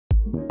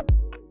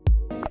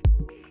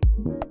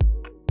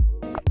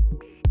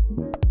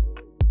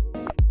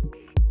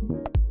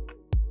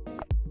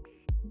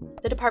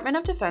The Department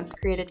of Defense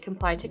created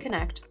Comply to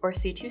Connect, or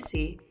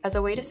C2C, as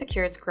a way to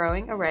secure its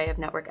growing array of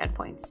network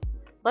endpoints.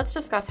 Let's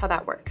discuss how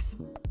that works.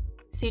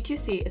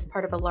 C2C is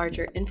part of a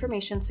larger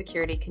information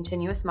security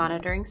continuous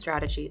monitoring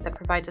strategy that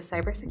provides a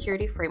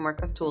cybersecurity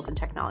framework of tools and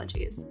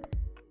technologies.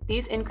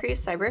 These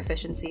increase cyber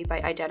efficiency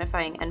by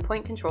identifying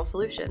endpoint control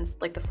solutions,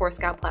 like the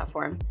Forescout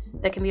platform,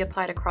 that can be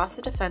applied across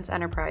the defense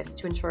enterprise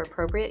to ensure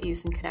appropriate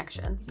use and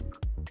connections.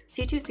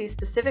 C2C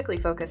specifically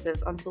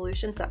focuses on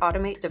solutions that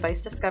automate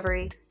device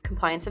discovery,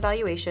 compliance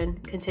evaluation,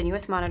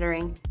 continuous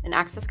monitoring, and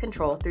access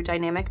control through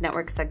dynamic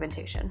network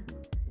segmentation.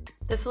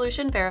 The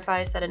solution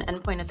verifies that an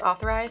endpoint is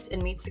authorized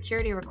and meets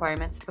security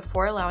requirements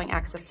before allowing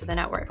access to the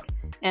network,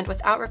 and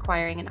without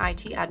requiring an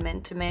IT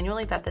admin to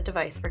manually vet the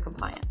device for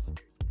compliance.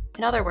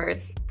 In other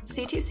words,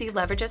 C2C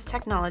leverages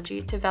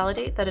technology to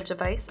validate that a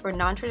device or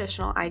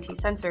non-traditional IT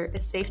sensor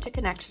is safe to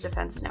connect to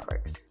defense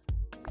networks.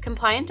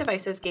 Compliant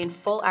devices gain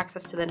full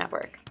access to the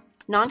network.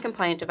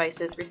 Non-compliant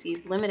devices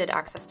receive limited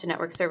access to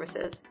network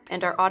services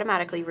and are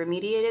automatically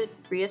remediated,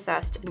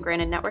 reassessed, and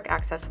granted network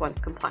access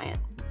once compliant.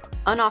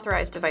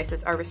 Unauthorized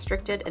devices are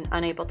restricted and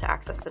unable to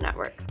access the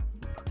network.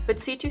 But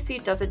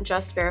C2C doesn't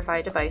just verify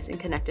a device and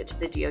connect it to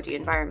the DoD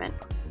environment.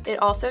 It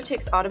also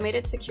takes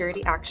automated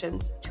security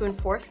actions to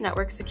enforce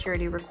network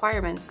security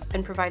requirements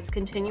and provides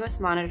continuous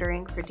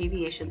monitoring for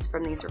deviations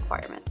from these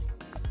requirements.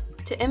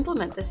 To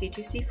implement the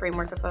C2C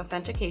framework of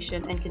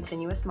authentication and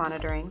continuous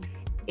monitoring,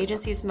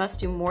 agencies must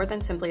do more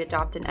than simply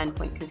adopt an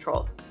endpoint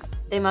control.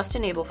 They must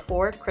enable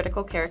 4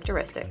 critical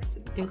characteristics,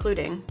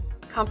 including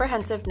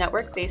comprehensive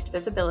network-based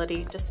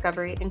visibility,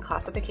 discovery, and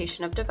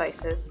classification of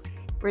devices,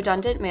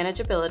 redundant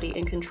manageability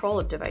and control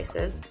of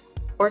devices,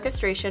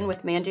 orchestration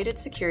with mandated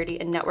security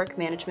and network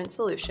management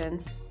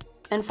solutions,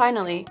 and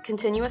finally,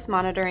 continuous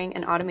monitoring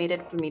and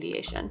automated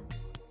remediation.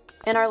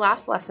 In our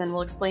last lesson,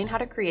 we'll explain how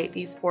to create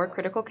these 4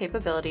 critical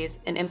capabilities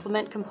and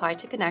implement Comply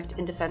to Connect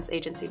in defense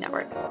agency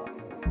networks.